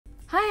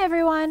Hi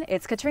everyone,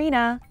 it's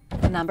Katrina.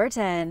 Number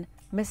 10.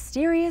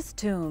 Mysterious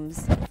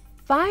Tombs.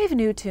 5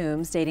 new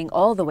tombs dating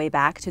all the way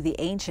back to the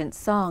ancient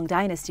Song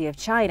dynasty of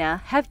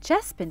China have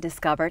just been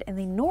discovered in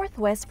the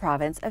northwest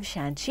province of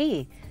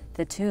Shanxi.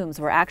 The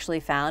tombs were actually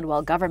found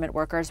while government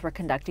workers were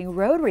conducting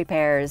road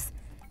repairs.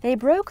 They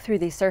broke through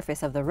the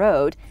surface of the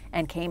road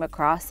and came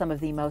across some of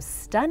the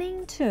most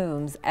stunning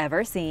tombs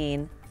ever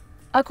seen.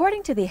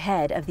 According to the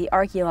head of the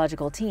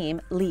archaeological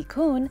team, Li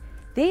Kun,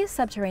 these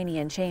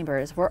subterranean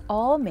chambers were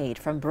all made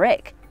from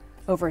brick.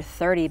 Over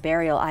 30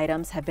 burial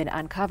items have been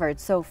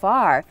uncovered so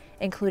far,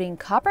 including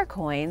copper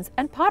coins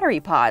and pottery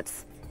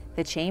pots.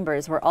 The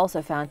chambers were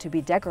also found to be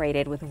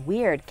decorated with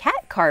weird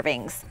cat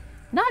carvings.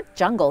 Not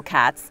jungle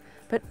cats,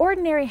 but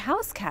ordinary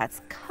house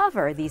cats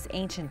cover these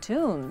ancient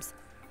tombs.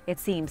 It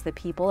seems the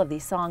people of the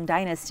Song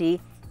dynasty,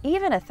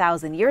 even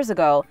 1,000 years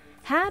ago,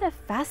 had a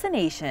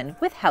fascination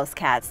with house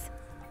cats.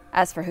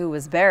 As for who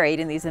was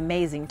buried in these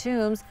amazing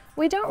tombs,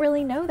 we don't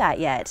really know that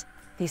yet.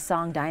 The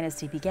Song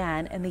dynasty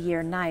began in the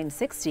year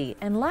 960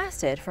 and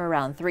lasted for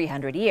around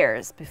 300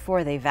 years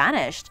before they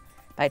vanished.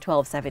 By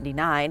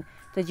 1279,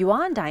 the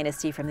Yuan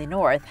dynasty from the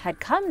north had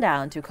come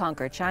down to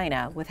conquer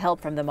China with help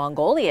from the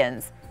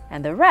Mongolians,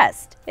 and the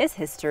rest is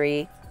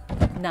history.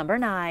 Number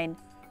 9.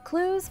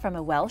 Clues from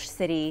a Welsh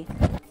city.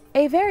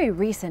 A very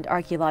recent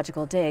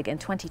archaeological dig in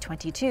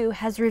 2022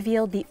 has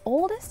revealed the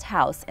oldest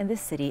house in the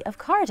city of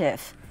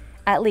Cardiff.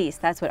 At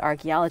least that's what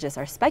archaeologists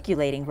are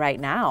speculating right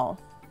now.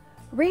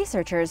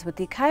 Researchers with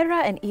the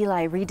Kyra and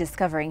Eli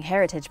Rediscovering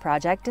Heritage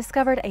Project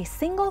discovered a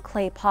single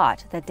clay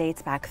pot that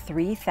dates back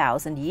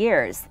 3,000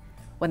 years.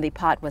 When the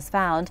pot was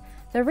found,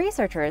 the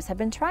researchers have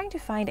been trying to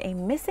find a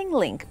missing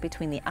link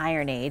between the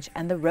Iron Age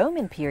and the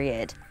Roman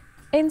period.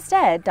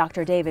 Instead,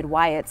 Dr. David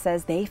Wyatt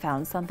says they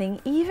found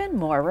something even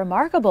more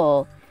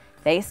remarkable.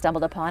 They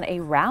stumbled upon a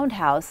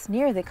roundhouse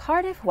near the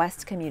Cardiff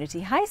West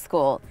Community High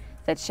School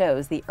that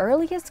shows the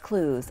earliest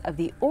clues of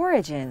the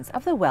origins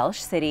of the Welsh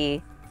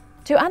city.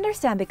 To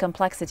understand the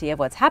complexity of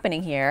what's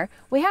happening here,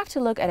 we have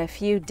to look at a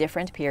few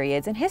different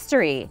periods in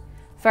history.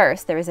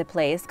 First, there is a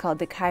place called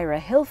the Kyra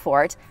Hill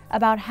Fort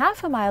about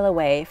half a mile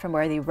away from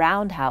where the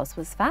roundhouse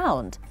was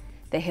found.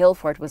 The hill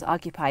fort was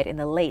occupied in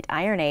the late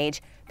Iron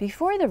Age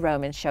before the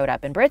Romans showed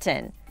up in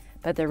Britain.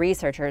 But the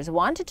researchers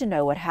wanted to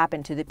know what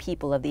happened to the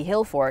people of the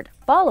hill fort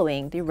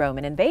following the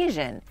Roman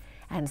invasion.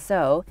 And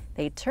so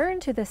they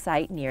turned to the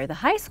site near the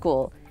high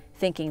school,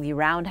 thinking the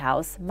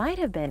roundhouse might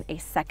have been a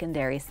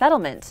secondary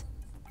settlement.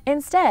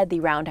 Instead,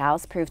 the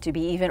roundhouse proved to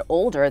be even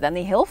older than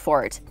the hill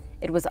fort.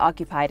 It was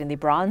occupied in the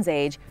Bronze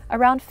Age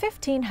around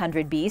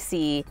 1500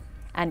 BC,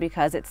 and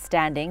because it's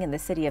standing in the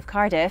city of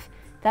Cardiff,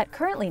 that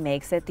currently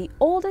makes it the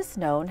oldest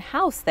known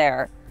house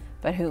there.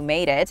 But who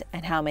made it,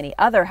 and how many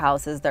other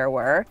houses there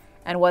were,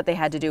 and what they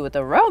had to do with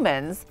the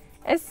Romans,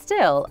 is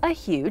still a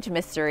huge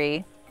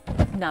mystery.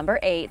 Number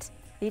 8.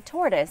 The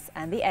Tortoise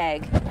and the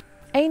Egg.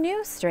 A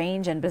new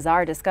strange and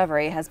bizarre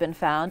discovery has been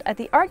found at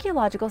the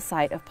archaeological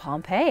site of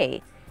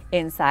Pompeii.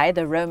 Inside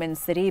the Roman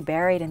city,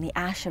 buried in the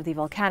ash of the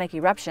volcanic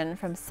eruption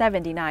from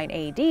 79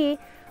 AD,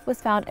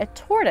 was found a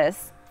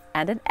tortoise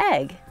and an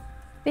egg.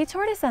 The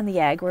tortoise and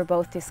the egg were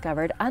both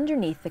discovered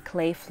underneath the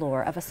clay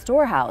floor of a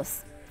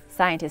storehouse.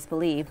 Scientists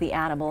believe the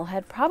animal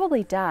had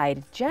probably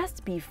died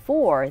just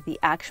before the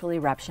actual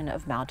eruption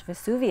of Mount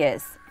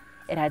Vesuvius.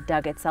 It had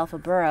dug itself a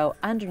burrow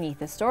underneath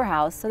the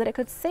storehouse so that it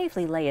could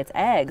safely lay its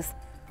eggs.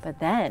 But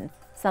then,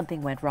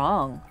 something went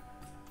wrong.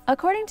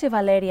 According to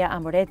Valeria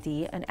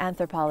Amoretti, an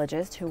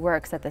anthropologist who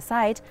works at the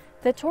site,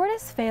 the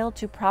tortoise failed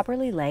to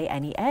properly lay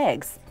any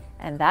eggs,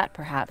 and that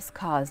perhaps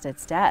caused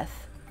its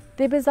death.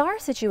 The bizarre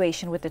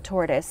situation with the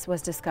tortoise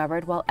was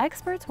discovered while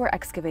experts were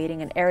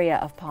excavating an area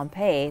of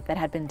Pompeii that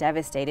had been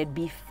devastated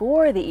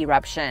before the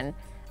eruption,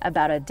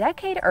 about a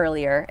decade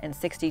earlier in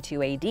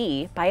 62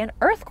 AD by an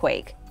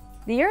earthquake.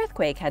 The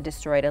earthquake had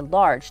destroyed a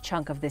large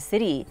chunk of the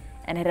city,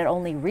 and it had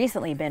only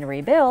recently been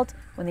rebuilt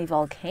when the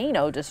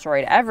volcano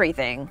destroyed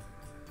everything.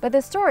 But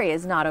the story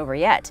is not over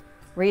yet.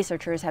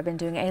 Researchers have been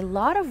doing a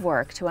lot of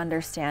work to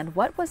understand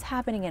what was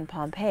happening in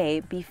Pompeii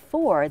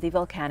before the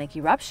volcanic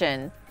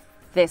eruption.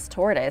 This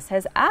tortoise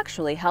has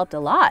actually helped a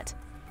lot.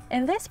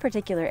 In this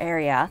particular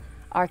area,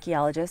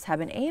 archaeologists have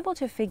been able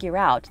to figure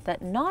out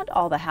that not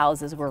all the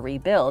houses were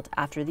rebuilt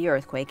after the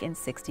earthquake in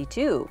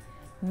 62.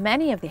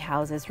 Many of the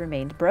houses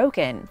remained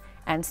broken,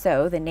 and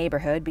so the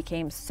neighborhood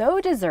became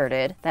so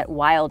deserted that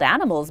wild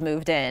animals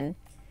moved in.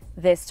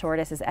 This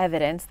tortoise is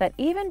evidence that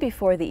even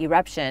before the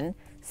eruption,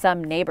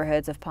 some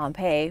neighborhoods of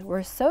Pompeii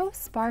were so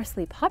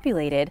sparsely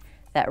populated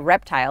that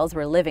reptiles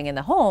were living in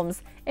the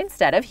homes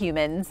instead of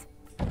humans.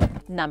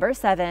 Number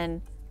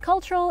 7.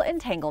 Cultural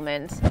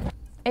entanglement.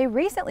 A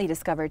recently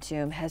discovered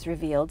tomb has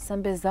revealed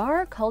some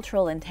bizarre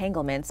cultural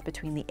entanglements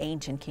between the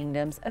ancient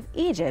kingdoms of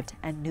Egypt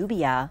and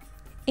Nubia.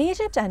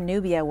 Egypt and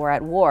Nubia were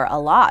at war a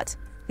lot.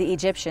 The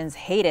Egyptians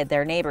hated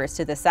their neighbors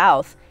to the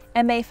south,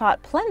 and they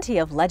fought plenty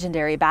of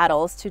legendary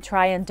battles to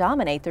try and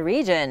dominate the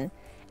region.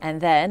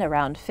 And then,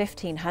 around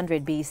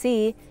 1500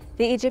 BC,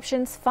 the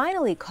Egyptians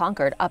finally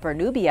conquered Upper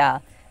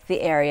Nubia,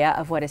 the area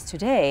of what is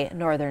today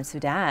northern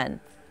Sudan.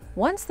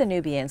 Once the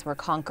Nubians were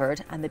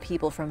conquered and the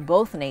people from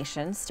both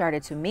nations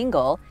started to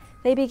mingle,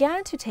 they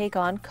began to take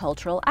on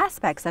cultural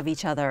aspects of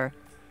each other.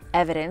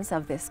 Evidence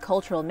of this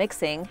cultural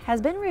mixing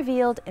has been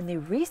revealed in the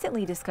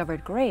recently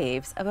discovered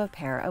graves of a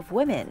pair of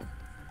women.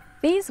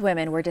 These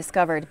women were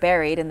discovered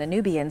buried in the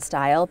Nubian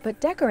style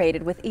but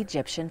decorated with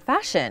Egyptian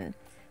fashion.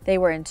 They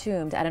were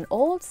entombed at an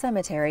old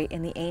cemetery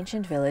in the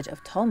ancient village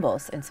of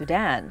Tombos in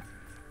Sudan.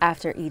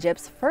 After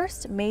Egypt's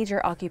first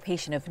major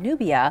occupation of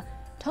Nubia,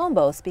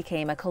 Tombos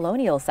became a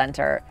colonial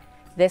center.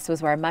 This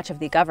was where much of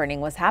the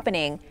governing was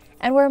happening,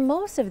 and where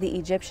most of the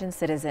Egyptian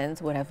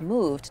citizens would have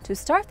moved to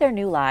start their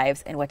new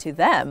lives in what to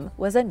them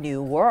was a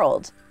new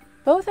world.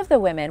 Both of the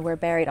women were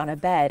buried on a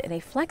bed in a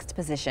flexed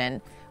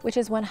position, which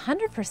is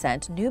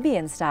 100%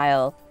 Nubian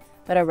style.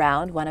 But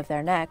around one of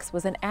their necks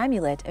was an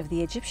amulet of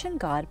the Egyptian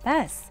god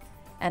Bes,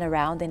 and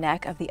around the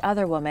neck of the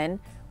other woman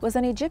was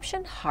an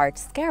Egyptian heart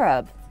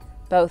scarab.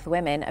 Both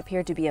women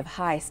appeared to be of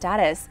high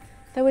status,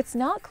 though it's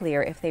not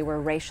clear if they were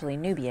racially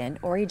Nubian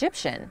or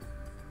Egyptian.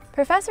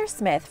 Professor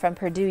Smith from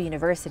Purdue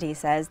University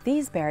says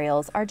these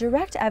burials are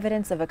direct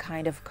evidence of a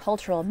kind of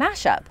cultural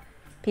mashup.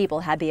 People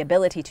had the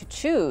ability to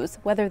choose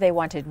whether they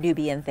wanted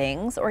Nubian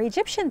things or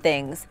Egyptian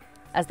things,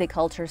 as the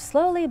cultures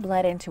slowly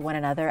bled into one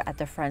another at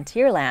the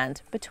frontier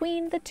land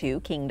between the two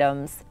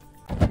kingdoms.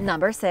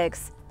 Number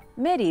 6.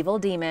 Medieval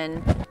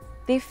demon.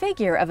 The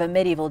figure of a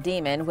medieval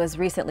demon was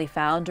recently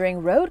found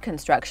during road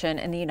construction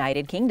in the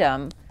United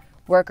Kingdom.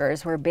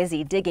 Workers were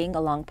busy digging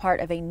along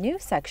part of a new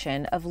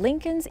section of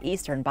Lincoln's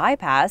Eastern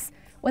Bypass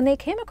when they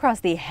came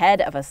across the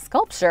head of a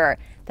sculpture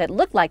that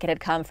looked like it had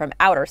come from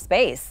outer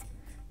space.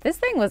 This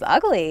thing was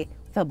ugly,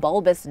 with a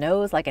bulbous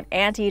nose like an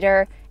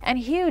anteater and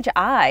huge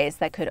eyes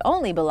that could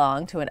only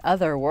belong to an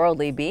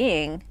otherworldly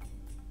being.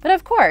 But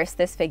of course,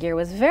 this figure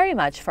was very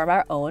much from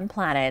our own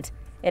planet.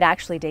 It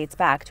actually dates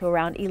back to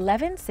around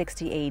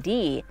 1160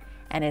 AD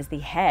and is the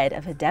head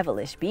of a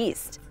devilish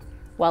beast.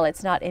 While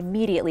it's not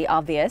immediately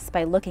obvious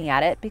by looking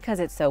at it because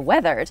it's so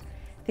weathered,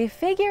 the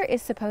figure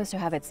is supposed to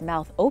have its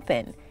mouth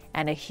open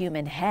and a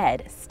human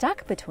head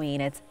stuck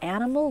between its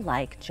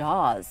animal-like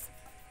jaws.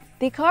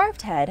 The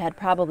carved head had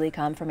probably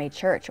come from a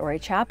church or a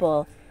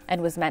chapel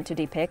and was meant to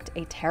depict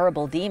a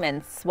terrible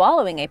demon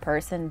swallowing a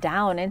person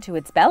down into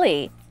its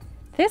belly.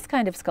 This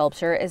kind of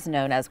sculpture is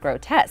known as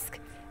grotesque,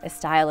 a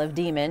style of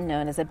demon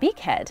known as a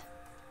beakhead.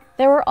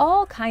 There were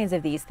all kinds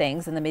of these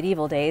things in the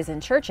medieval days in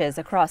churches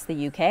across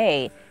the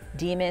UK,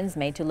 demons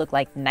made to look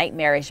like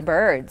nightmarish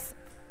birds.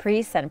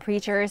 Priests and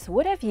preachers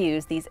would have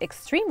used these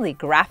extremely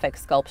graphic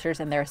sculptures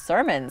in their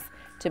sermons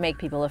to make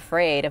people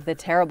afraid of the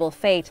terrible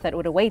fate that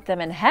would await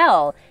them in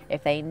hell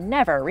if they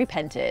never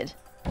repented.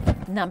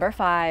 Number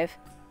 5.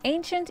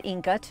 Ancient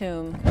Inca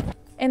tomb.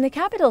 In the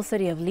capital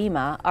city of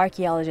Lima,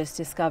 archaeologists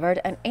discovered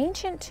an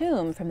ancient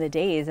tomb from the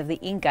days of the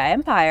Inca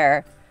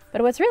Empire.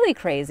 But what's really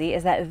crazy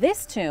is that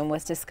this tomb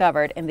was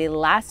discovered in the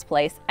last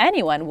place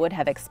anyone would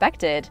have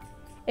expected.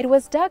 It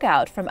was dug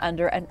out from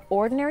under an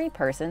ordinary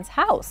person's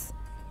house.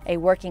 A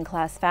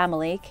working-class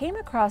family came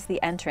across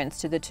the entrance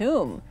to the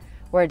tomb,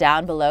 where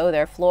down below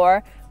their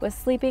floor was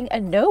sleeping a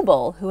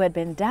noble who had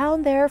been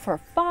down there for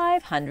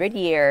 500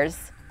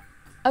 years.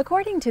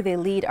 According to the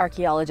lead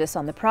archaeologist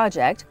on the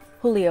project,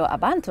 Julio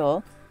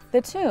Abanto,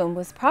 the tomb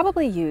was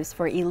probably used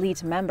for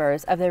elite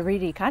members of the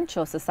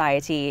Riricancho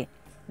society.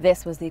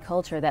 This was the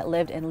culture that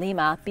lived in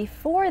Lima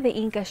before the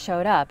Inca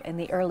showed up in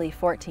the early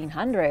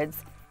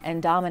 1400s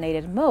and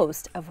dominated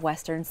most of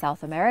Western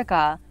South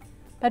America.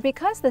 But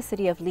because the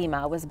city of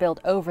Lima was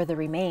built over the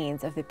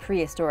remains of the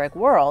prehistoric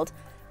world,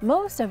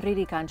 most of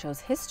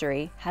Riricancho's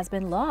history has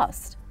been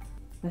lost.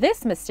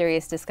 This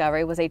mysterious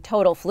discovery was a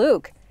total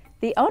fluke.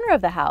 The owner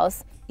of the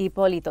house,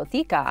 Hipólito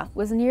Tica,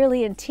 was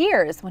nearly in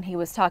tears when he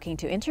was talking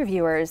to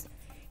interviewers.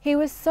 He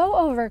was so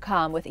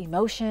overcome with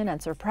emotion and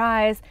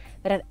surprise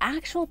that an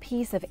actual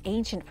piece of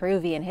ancient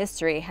Peruvian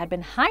history had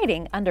been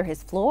hiding under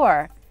his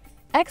floor.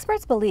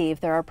 Experts believe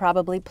there are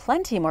probably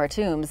plenty more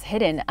tombs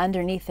hidden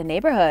underneath the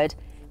neighborhood,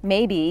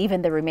 maybe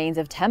even the remains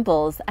of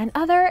temples and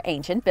other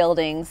ancient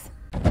buildings.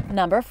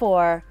 Number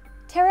 4.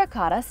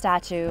 Terracotta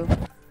statue.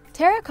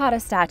 Terracotta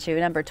statue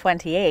number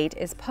 28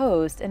 is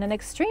posed in an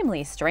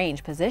extremely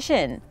strange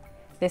position.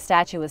 This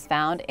statue was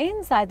found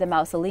inside the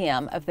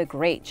mausoleum of the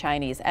great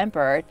Chinese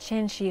emperor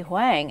Qin Shi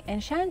Huang in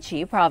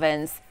Shanxi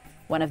province,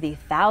 one of the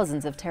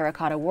thousands of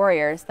terracotta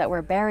warriors that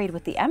were buried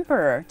with the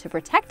emperor to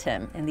protect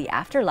him in the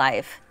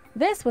afterlife.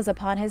 This was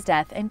upon his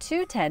death in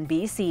 210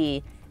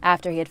 BC,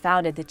 after he had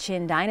founded the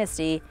Qin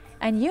dynasty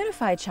and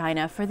unified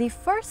China for the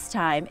first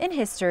time in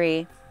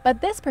history. But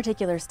this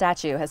particular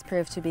statue has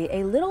proved to be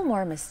a little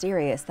more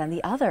mysterious than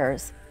the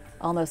others.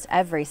 Almost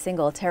every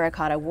single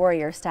terracotta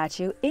warrior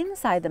statue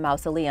inside the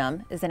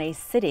mausoleum is in a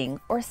sitting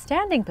or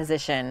standing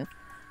position,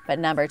 but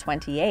number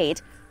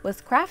 28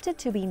 was crafted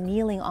to be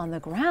kneeling on the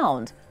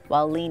ground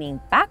while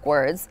leaning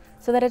backwards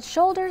so that its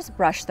shoulders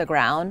brushed the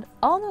ground,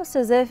 almost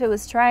as if it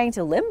was trying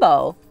to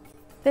limbo.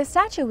 The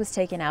statue was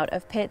taken out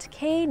of pit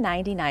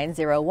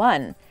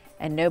K9901,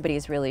 and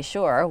nobody's really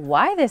sure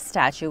why this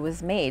statue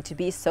was made to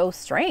be so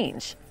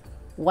strange.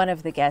 One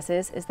of the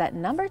guesses is that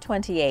number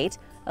 28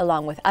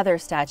 along with other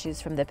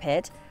statues from the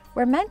pit,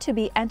 were meant to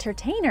be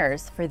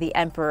entertainers for the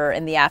emperor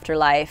in the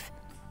afterlife.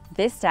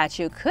 This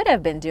statue could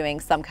have been doing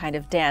some kind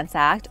of dance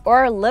act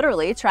or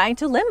literally trying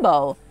to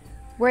limbo.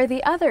 Where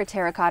the other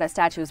terracotta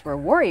statues were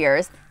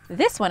warriors,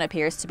 this one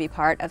appears to be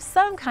part of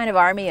some kind of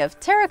army of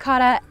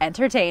terracotta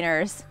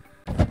entertainers.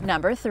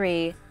 Number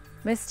 3.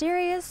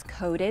 Mysterious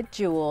Coated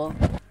Jewel.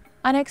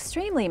 An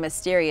extremely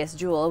mysterious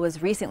jewel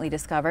was recently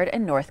discovered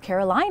in North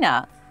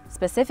Carolina,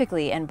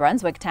 specifically in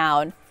Brunswick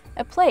Town,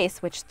 a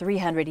place which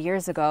 300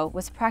 years ago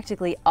was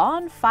practically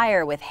on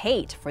fire with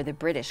hate for the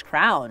British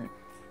Crown.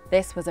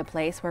 This was a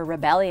place where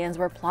rebellions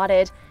were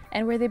plotted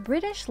and where the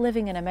British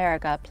living in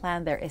America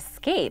planned their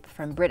escape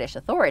from British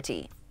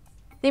authority.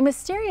 The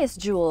mysterious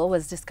jewel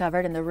was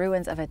discovered in the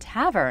ruins of a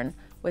tavern,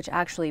 which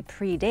actually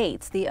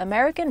predates the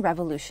American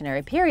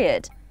Revolutionary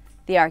period.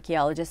 The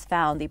archaeologists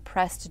found the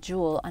pressed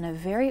jewel on a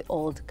very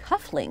old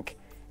cufflink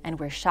and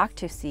were shocked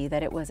to see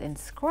that it was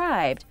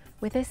inscribed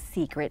with a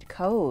secret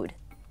code.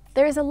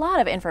 There is a lot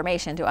of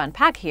information to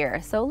unpack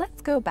here, so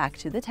let's go back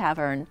to the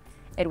tavern.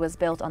 It was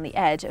built on the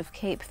edge of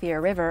Cape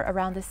Fear River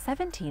around the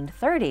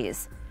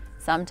 1730s.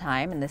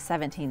 Sometime in the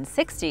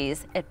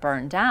 1760s, it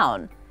burned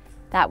down.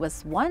 That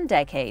was 1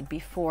 decade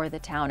before the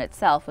town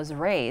itself was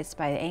razed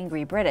by the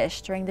angry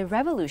British during the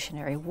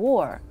Revolutionary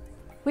War.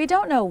 We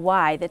don't know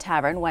why the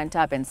tavern went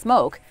up in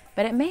smoke,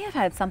 but it may have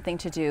had something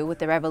to do with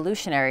the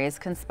revolutionaries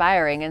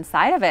conspiring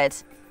inside of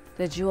it.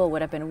 The jewel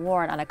would have been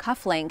worn on a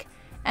cufflink,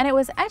 and it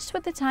was etched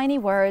with the tiny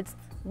words,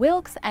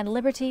 "Wilkes and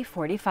Liberty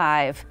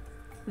 45.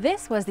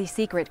 This was the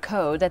secret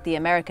code that the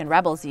American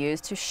rebels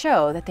used to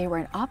show that they were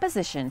in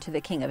opposition to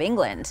the King of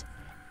England.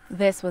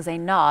 This was a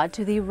nod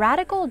to the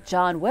radical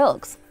John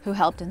Wilkes, who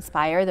helped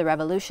inspire the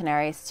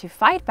revolutionaries to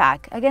fight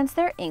back against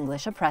their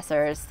English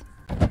oppressors.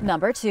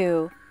 Number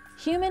 2.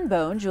 Human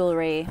bone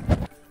jewelry.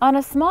 On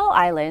a small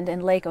island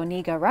in Lake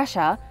Onega,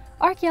 Russia,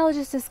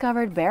 archaeologists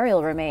discovered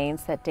burial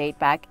remains that date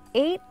back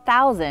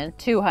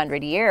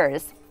 8,200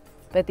 years.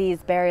 But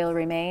these burial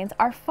remains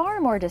are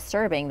far more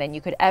disturbing than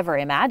you could ever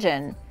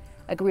imagine.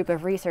 A group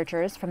of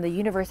researchers from the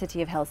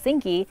University of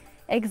Helsinki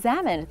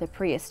examined the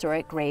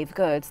prehistoric grave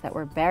goods that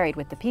were buried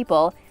with the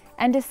people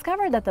and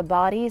discovered that the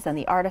bodies and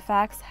the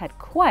artifacts had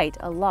quite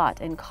a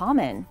lot in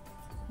common.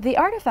 The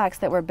artifacts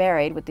that were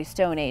buried with the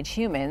Stone Age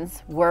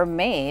humans were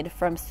made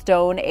from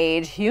Stone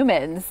Age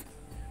humans.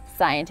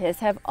 Scientists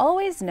have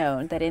always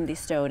known that in the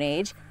Stone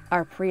Age,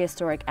 our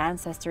prehistoric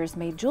ancestors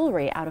made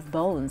jewelry out of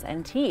bones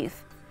and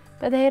teeth,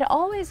 but they had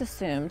always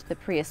assumed the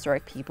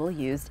prehistoric people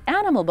used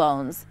animal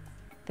bones.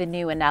 The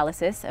new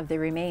analysis of the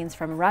remains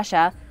from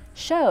Russia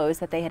shows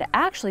that they had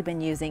actually been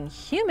using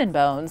human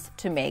bones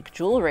to make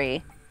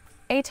jewelry.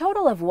 A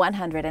total of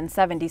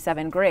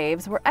 177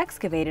 graves were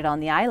excavated on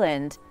the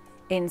island.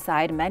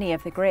 Inside many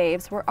of the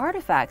graves were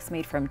artifacts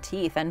made from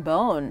teeth and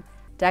bone,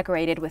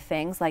 decorated with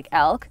things like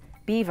elk,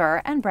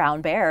 beaver, and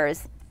brown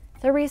bears.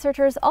 The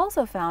researchers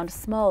also found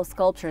small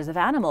sculptures of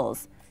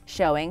animals,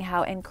 showing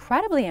how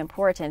incredibly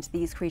important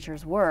these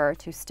creatures were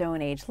to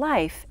Stone Age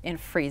life in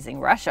freezing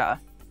Russia.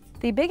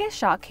 The biggest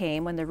shock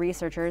came when the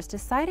researchers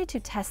decided to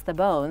test the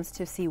bones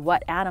to see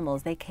what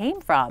animals they came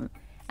from,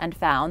 and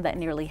found that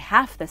nearly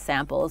half the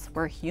samples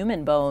were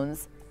human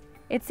bones.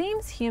 It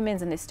seems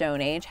humans in the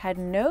Stone Age had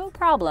no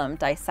problem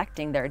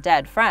dissecting their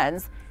dead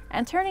friends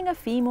and turning a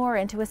femur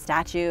into a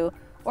statue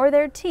or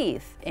their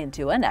teeth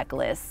into a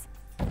necklace.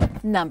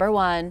 Number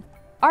 1.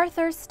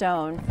 Arthur's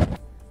Stone.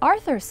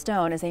 Arthur's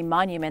Stone is a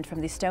monument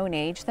from the Stone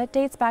Age that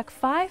dates back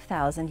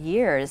 5,000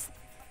 years.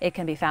 It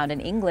can be found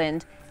in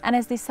England and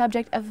is the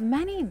subject of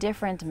many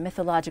different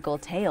mythological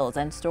tales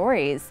and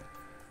stories.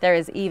 There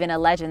is even a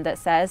legend that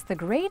says the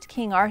great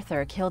King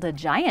Arthur killed a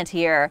giant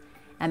here,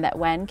 and that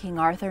when King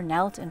Arthur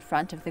knelt in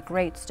front of the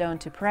great stone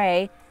to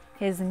pray,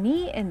 his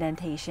knee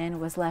indentation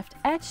was left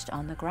etched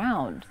on the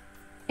ground.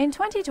 In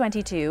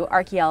 2022,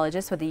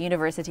 archaeologists with the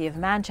University of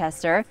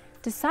Manchester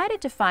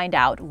decided to find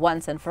out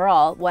once and for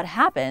all what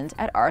happened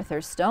at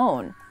Arthur's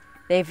Stone.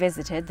 They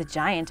visited the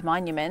giant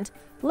monument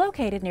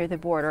located near the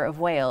border of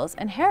Wales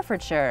and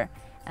Herefordshire,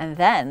 and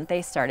then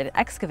they started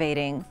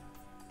excavating.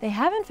 They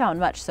haven't found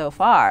much so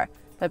far,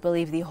 but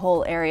believe the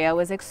whole area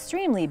was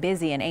extremely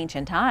busy in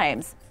ancient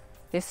times.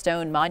 This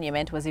stone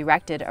monument was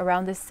erected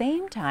around the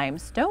same time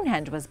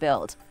Stonehenge was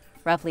built,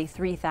 roughly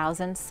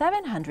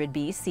 3,700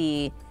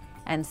 BC,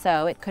 and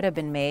so it could have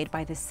been made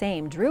by the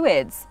same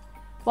Druids.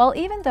 While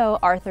even though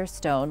Arthur's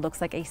Stone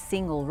looks like a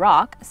single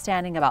rock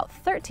standing about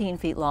 13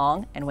 feet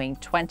long and weighing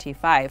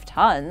 25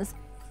 tons,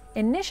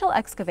 initial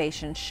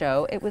excavations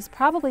show it was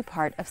probably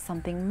part of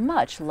something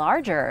much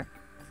larger.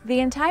 The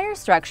entire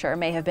structure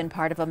may have been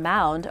part of a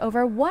mound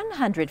over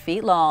 100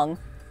 feet long,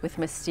 with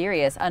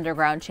mysterious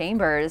underground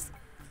chambers.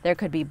 There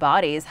could be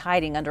bodies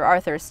hiding under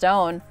Arthur's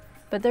Stone,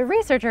 but the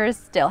researchers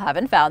still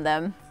haven't found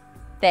them.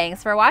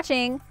 Thanks for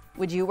watching!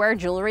 Would you wear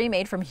jewelry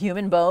made from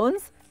human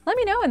bones? Let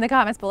me know in the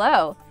comments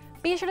below.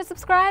 Be sure to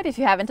subscribe if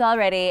you haven't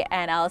already,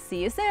 and I'll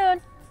see you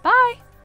soon. Bye!